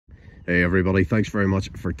Hey everybody, thanks very much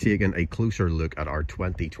for taking a closer look at our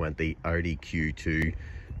 2020 Audi Q2.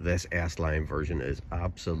 This S Line version is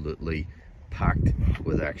absolutely packed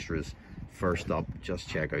with extras. First up, just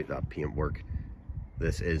check out that paintwork.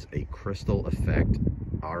 This is a crystal effect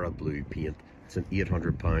Ara blue paint. It's an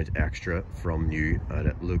 £800 extra from new and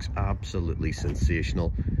it looks absolutely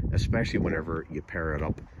sensational, especially whenever you pair it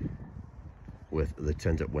up with the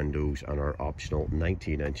tinted windows and our optional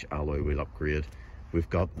 19-inch alloy wheel upgrade. We've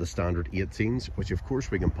got the standard 18s, which of course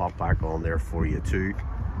we can pop back on there for you too.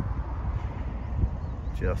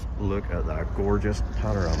 Just look at that gorgeous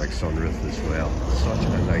panoramic sunroof as well. Such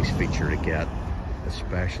a nice feature to get,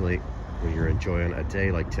 especially when you're enjoying a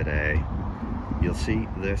day like today. You'll see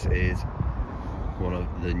this is one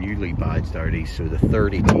of the newly badged Audis, so the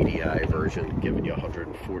 30 TDI version, giving you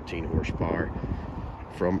 114 horsepower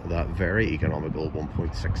from that very economical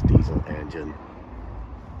 1.6 diesel engine.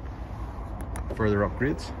 Further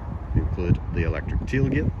upgrades include the electric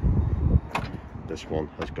tailgate. This one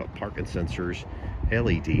has got parking sensors,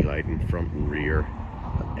 LED lighting front and rear,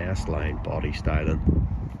 and S-Line body styling.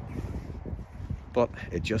 But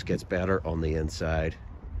it just gets better on the inside.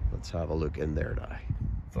 Let's have a look in there now.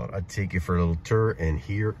 Thought I'd take you for a little tour in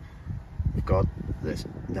here. We've got this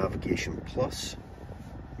Navigation Plus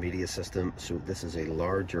media system, so this is a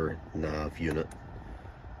larger nav unit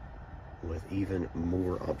with even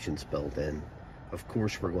more options built in. Of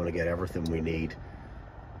course, we're going to get everything we need,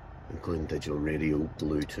 including digital radio,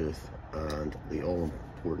 Bluetooth, and the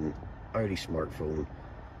all-important Audi smartphone,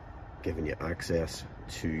 giving you access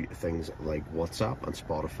to things like WhatsApp and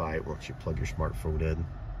Spotify once you plug your smartphone in.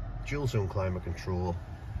 Dual zone climate control.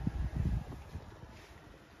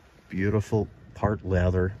 Beautiful part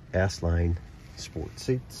leather S-Line sport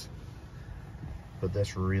seats. But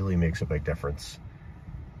this really makes a big difference.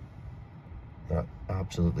 That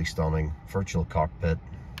absolutely stunning virtual cockpit.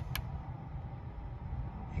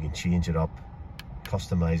 You can change it up,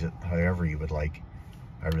 customize it however you would like.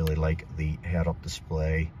 I really like the head-up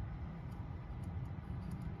display,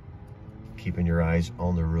 keeping your eyes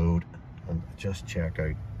on the road, and just check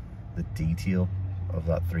out the detail of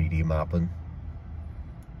that 3D mapping.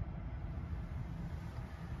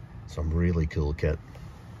 Some really cool kit.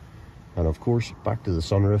 And of course, back to the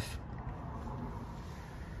sunroof.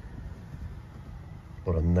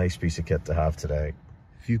 What a nice piece of kit to have today.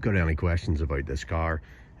 If you've got any questions about this car,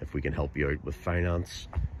 if we can help you out with finance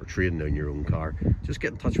or trading in your own car, just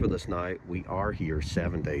get in touch with us now. We are here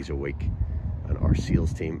 7 days a week and our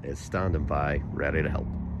sales team is standing by, ready to help.